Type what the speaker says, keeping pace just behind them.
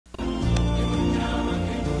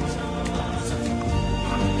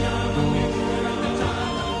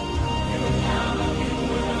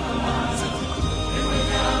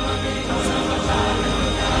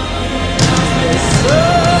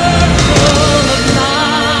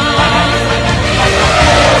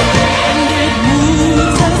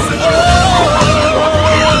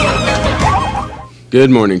Good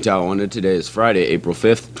morning, Talawanda. Today is Friday, April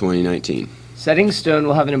 5th, 2019. Setting Stone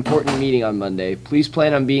will have an important meeting on Monday. Please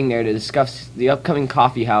plan on being there to discuss the upcoming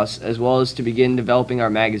coffee house as well as to begin developing our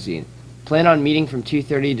magazine. Plan on meeting from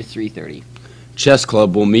 2:30 to 3:30. Chess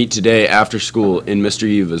Club will meet today after school in Mr.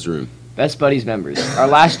 Yuva's room. Best Buddies members. Our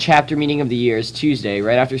last chapter meeting of the year is Tuesday,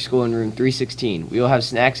 right after school in room 316. We will have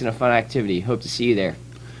snacks and a fun activity. Hope to see you there.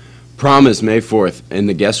 Prom is May 4th, and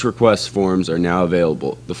the guest request forms are now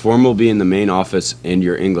available. The form will be in the main office and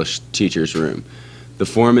your English teacher's room. The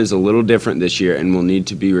form is a little different this year and will need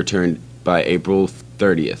to be returned by April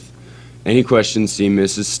 30th. Any questions, see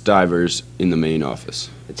Mrs. Stivers in the main office.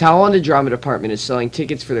 The Talawanda Drama Department is selling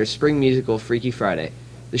tickets for their spring musical, Freaky Friday.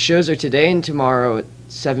 The shows are today and tomorrow at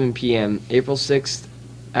 7 p.m., April 6th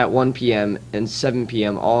at 1 p.m., and 7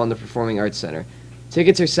 p.m., all in the Performing Arts Center.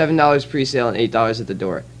 Tickets are $7 pre-sale and $8 at the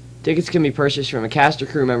door. Tickets can be purchased from a cast or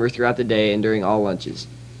crew member throughout the day and during all lunches.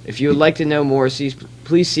 If you would like to know more,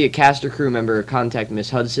 please see a cast or crew member or contact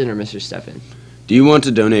Miss Hudson or Mr. Steffen. Do you want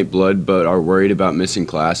to donate blood but are worried about missing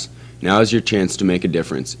class? Now is your chance to make a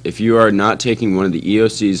difference. If you are not taking one of the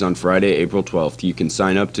EOCs on Friday, April 12th, you can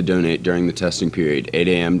sign up to donate during the testing period, 8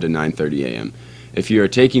 a.m. to 9:30 a.m. If you are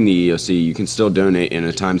taking the EOC, you can still donate in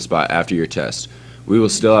a time spot after your test. We will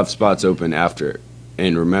still have spots open after.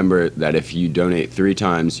 And remember that if you donate 3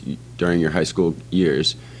 times during your high school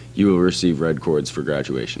years, you will receive red cords for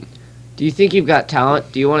graduation. Do you think you've got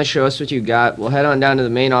talent? Do you want to show us what you got? Well, head on down to the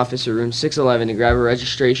main office or room 611 to grab a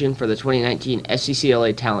registration for the 2019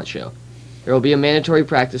 SCCLA Talent Show. There will be a mandatory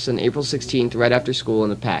practice on April 16th right after school in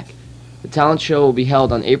the PAC. The talent show will be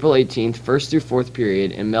held on April 18th, 1st through 4th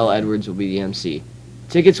period, and Mel Edwards will be the MC.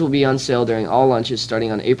 Tickets will be on sale during all lunches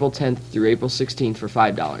starting on April 10th through April 16th for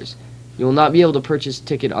 $5. You will not be able to purchase a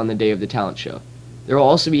ticket on the day of the talent show. There will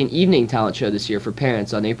also be an evening talent show this year for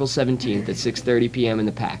parents on April 17th at 6:30 p.m. in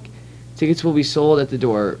the PAC. Tickets will be sold at the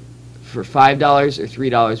door for $5 or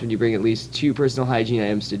 $3 when you bring at least 2 personal hygiene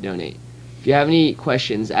items to donate. If you have any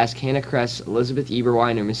questions, ask Hannah Kress, Elizabeth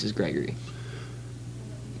Eberwein, or Mrs. Gregory.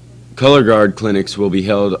 Color Guard clinics will be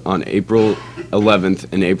held on April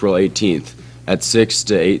 11th and April 18th at 6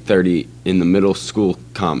 to 8:30 in the middle school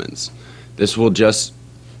commons.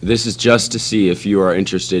 This is just to see if you are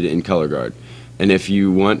interested in Color Guard and if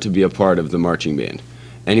you want to be a part of the marching band.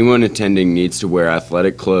 Anyone attending needs to wear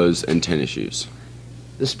athletic clothes and tennis shoes.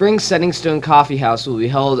 The Spring Setting Stone Coffee House will be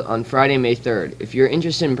held on Friday, May 3rd. If you're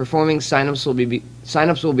interested in performing, sign-ups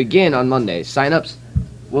will begin on Monday. Sign-ups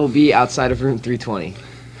will be outside of room 320.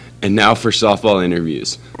 And now for softball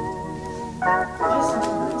interviews.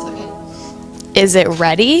 Is it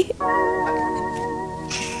ready?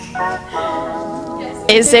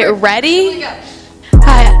 Is it ready?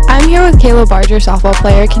 Hi, I'm here with Kayla Barger, softball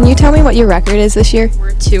player. Can you tell me what your record is this year?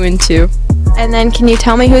 We're 2-2. And then can you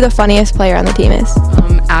tell me who the funniest player on the team is?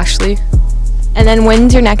 Ashley. And then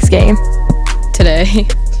when's your next game? Today.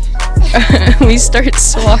 We start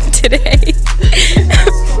SWAC today.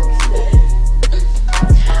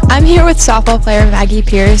 I'm here with softball player Maggie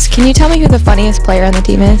Pierce. Can you tell me who the funniest player on the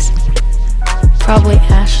team is? Probably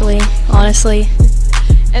Ashley, honestly.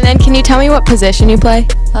 And then can you tell me what position you play?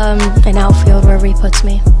 An outfield wherever he puts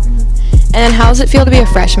me. And then how does it feel to be a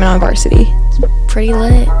freshman on varsity? Pretty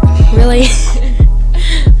lit, really.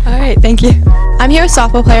 All right, thank you. I'm here with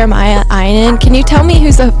softball player Maya Einen. Can you tell me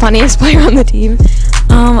who's the funniest player on the team?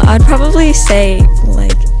 I'd probably say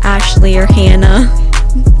like Ashley or Hannah.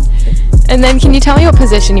 And then can you tell me what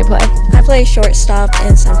position you play? I play shortstop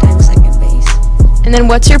and sometimes second base. And then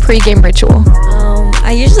what's your pregame ritual?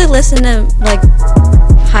 I usually listen to like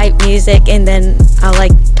hype music and then I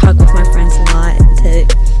like talk with my friends a lot to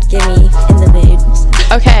get me in the mood.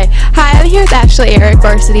 Okay. Hi, I'm here with Ashley Eric,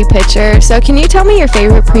 varsity pitcher. So can you tell me your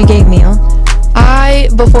favorite pregame meal? I,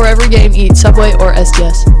 before every game, eat Subway or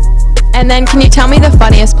STS. And then can you tell me the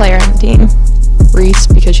funniest player on the team? Reese,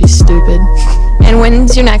 because she's stupid. And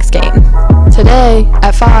when's your next game? Today,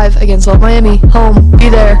 at 5, against Old Miami. Home. Be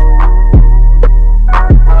there.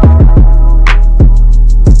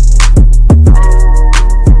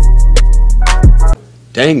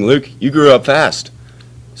 Dang, Luke, you grew up fast.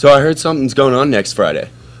 So I heard something's going on next Friday.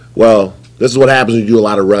 Well, this is what happens when you do a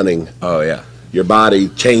lot of running. Oh, yeah. Your body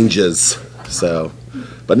changes.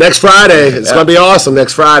 But next Friday, it's going to be awesome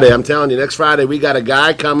next Friday. I'm telling you, next Friday we got a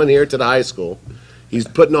guy coming here to the high school. He's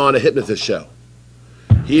putting on a hypnotist show.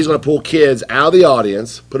 He's going to pull kids out of the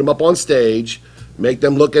audience, put them up on stage, make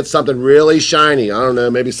them look at something really shiny. I don't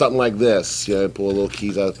know, maybe something like this. You know, pull a little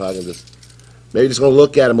keys out of the pocket and just maybe just going to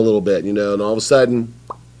look at them a little bit, you know, and all of a sudden,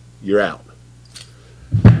 you're out.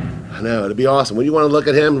 I know, it'd be awesome. When you want to look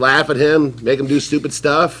at him, laugh at him, make him do stupid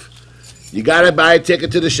stuff, you got to buy a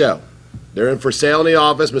ticket to the show. They're in for sale in the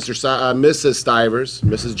office. Mrs. Stivers,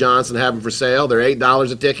 Mrs. Johnson have them for sale. They're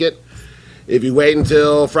 $8 a ticket. If you wait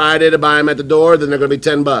until Friday to buy them at the door, then they're going to be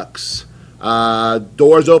 $10.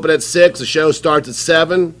 Doors open at 6. The show starts at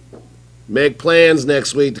 7. Make plans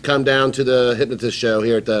next week to come down to the hypnotist show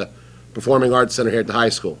here at the Performing Arts Center here at the high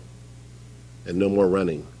school. And no more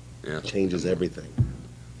running. Yeah. Changes everything.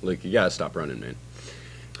 Luke, you gotta stop running, man.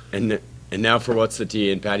 And now for What's the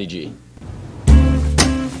Tea and Patty G.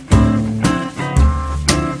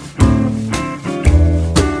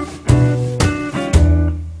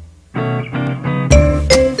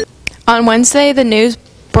 On Wednesday, the news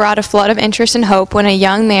brought a flood of interest and hope when a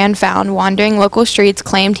young man found wandering local streets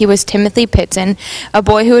claimed he was Timothy Pitson, a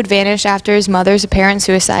boy who had vanished after his mother's apparent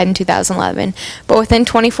suicide in 2011. But within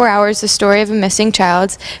 24 hours, the story of a missing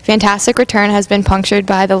child's fantastic return has been punctured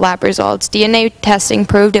by the lab results. DNA testing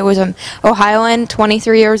proved it was an Ohioan,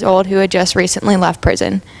 23 years old, who had just recently left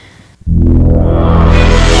prison.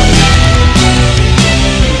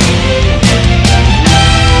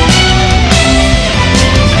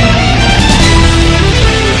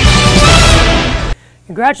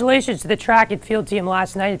 Congratulations to the track and field team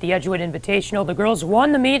last night at the Edgewood Invitational. The girls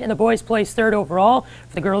won the meet and the boys placed third overall.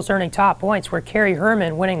 For the girls earning top points were Carrie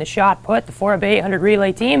Herman winning the shot put, the 4x800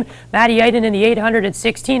 relay team, Maddie Iden in the 800 and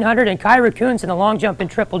 1600, and Kyra Coons in the long jump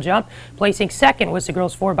and triple jump. Placing second was the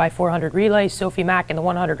girls 4x400 relay, Sophie Mack in the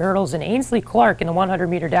 100 hurdles, and Ainsley Clark in the 100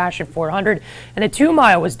 meter dash and 400. And the 2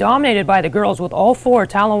 mile was dominated by the girls, with all 4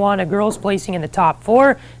 Talawanda girls placing in the top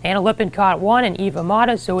 4. Anna Lippincott won, and Eva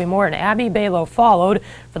Mata, Zoe Moore, and Abby Balo followed.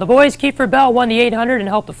 For the boys, Kiefer Bell won the 800 and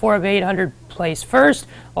helped the 4x800 place first.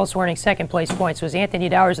 Also earning second place points was Anthony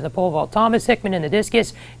Dowers in the pole vault, Thomas Hickman in the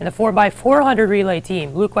discus, and the 4x400 relay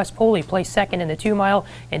team. Luke Westpoli placed second in the 2 mile,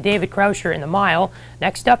 and David Krauscher in the mile.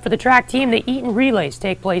 Next up for the track team, the Eaton relays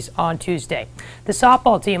take place on Tuesday. The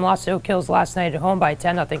softball team lost to Oak Hills last night at home by a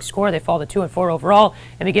 10-0 score. They fall to 2-4 overall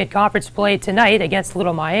and begin conference play tonight against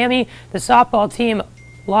Little Miami. The softball team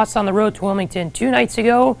lost on the road to Wilmington 2 nights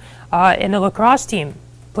ago, and the lacrosse team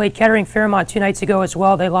played Kettering Fairmont 2 nights ago as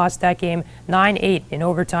well. They lost that game 9-8 in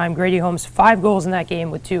overtime. Grady Holmes 5 goals in that game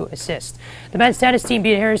with 2 assists. The men's tennis team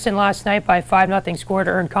beat Harrison last night by a 5-0 score to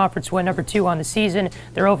earn conference win number 2 on the season.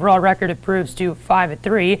 Their overall record improves to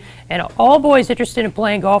 5-3. And all boys interested in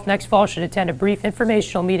playing golf next fall should attend a brief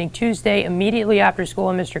informational meeting Tuesday immediately after school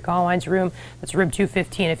in Mr. Conwine's room. That's room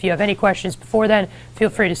 215. If you have any questions before then, feel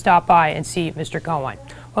free to stop by and see Mr. Conwine.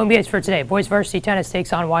 Home games for today. Boys varsity tennis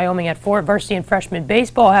takes on Wyoming at 4. Varsity and freshman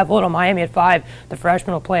baseball have Little Miami at 5. The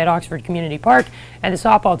freshmen will play at Oxford Community Park. And the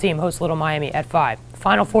softball team hosts Little Miami at 5. The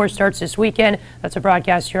Final Four starts this weekend. That's a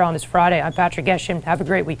broadcast here on this Friday. I'm Patrick Eschen. Have a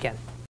great weekend.